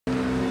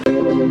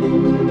Because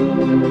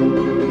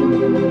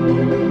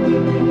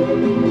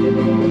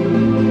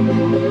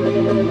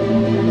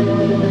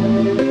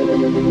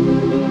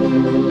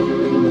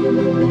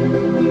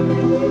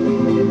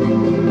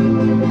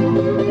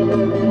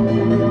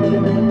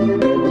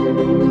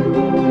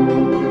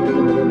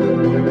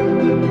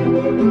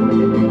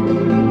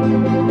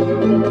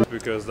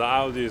the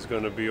Audi is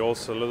going to be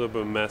also a little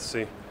bit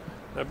messy.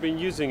 I've been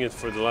using it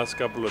for the last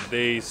couple of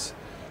days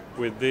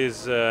with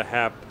this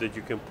app that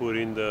you can put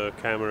in the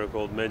camera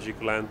called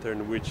Magic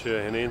Lantern, which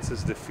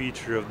enhances the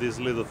feature of this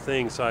little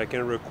thing so I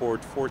can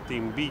record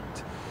 14-bit.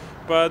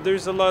 But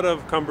there's a lot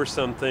of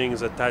cumbersome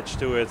things attached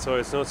to it, so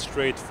it's not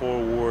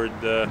straightforward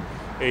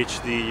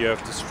HD, you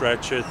have to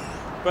stretch it.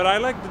 But I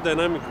like the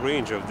dynamic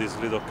range of this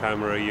little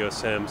camera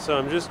EOS M, so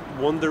I'm just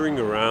wandering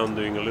around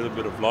doing a little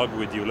bit of vlog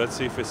with you. Let's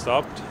see if it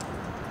stopped.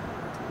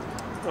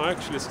 No,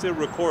 actually it's still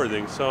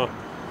recording, so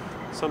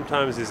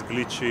sometimes it's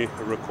glitchy,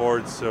 it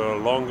records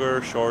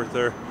longer,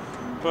 shorter.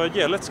 But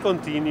yeah, let's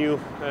continue.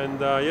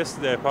 And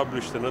yesterday I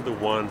published another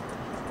one,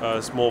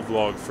 small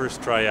vlog,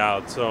 first try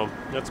out, so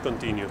let's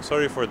continue.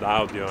 Sorry for the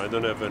audio, I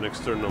don't have an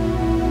external.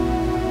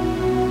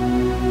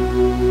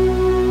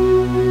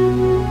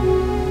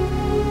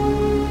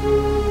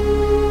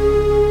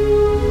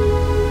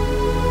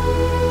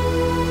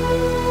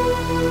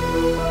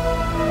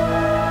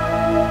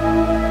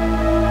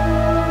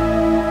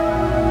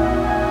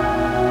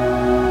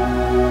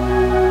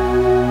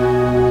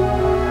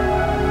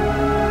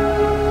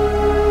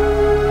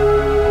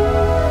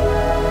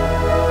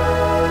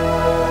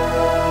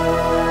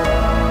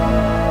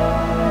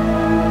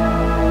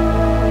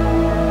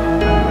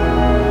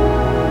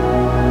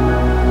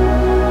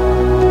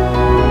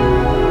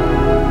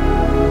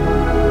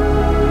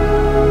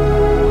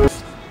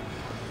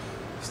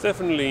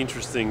 Definitely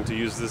interesting to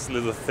use this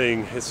little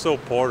thing. It's so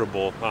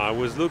portable. I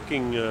was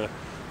looking to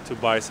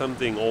buy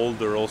something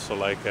older also,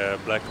 like a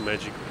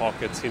Blackmagic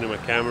Pocket cinema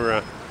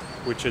camera,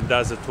 which it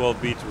does a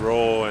 12-bit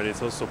RAW and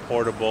it's also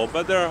portable,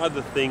 but there are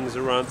other things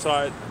around, so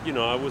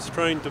I was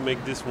trying to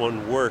make this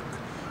one work.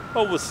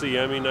 But we'll see.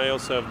 I mean, I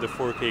also have the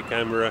 4K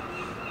camera,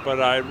 but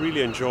I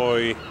really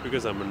enjoy,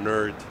 because I'm a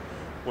nerd,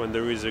 when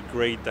there is a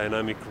great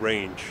dynamic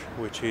range,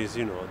 which is,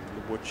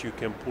 what you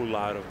can pull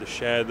out of the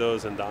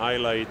shadows and the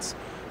highlights,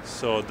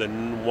 so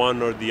then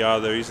one or the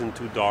other isn't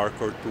too dark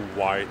or too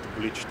white,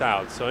 bleached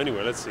out. So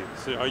anyway, let's see.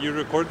 So are you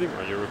recording?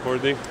 Are you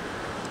recording?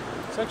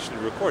 It's actually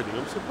recording.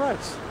 I'm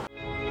surprised.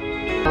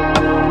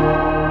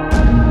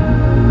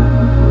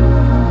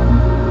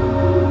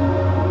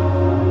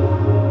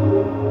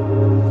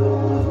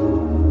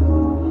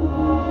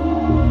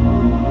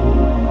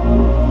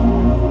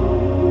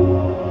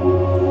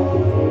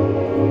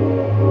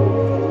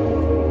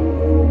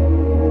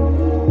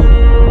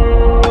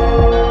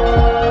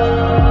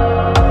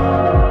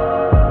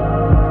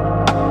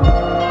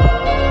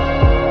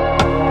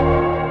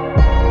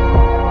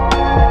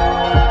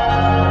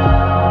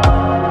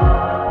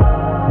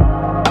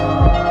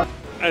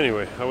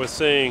 Anyway, I was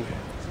saying,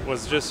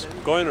 was just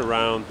going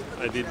around.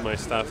 I did my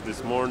stuff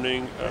this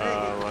morning.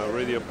 I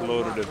already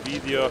uploaded a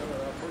video,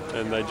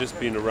 and I just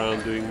been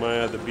around doing my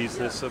other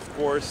business, of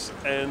course.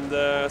 And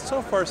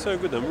so far, so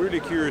good. I'm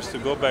really curious to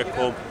go back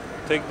home,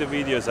 take the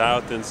videos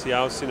out, and see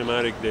how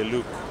cinematic they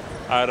look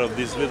out of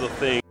this little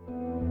thing.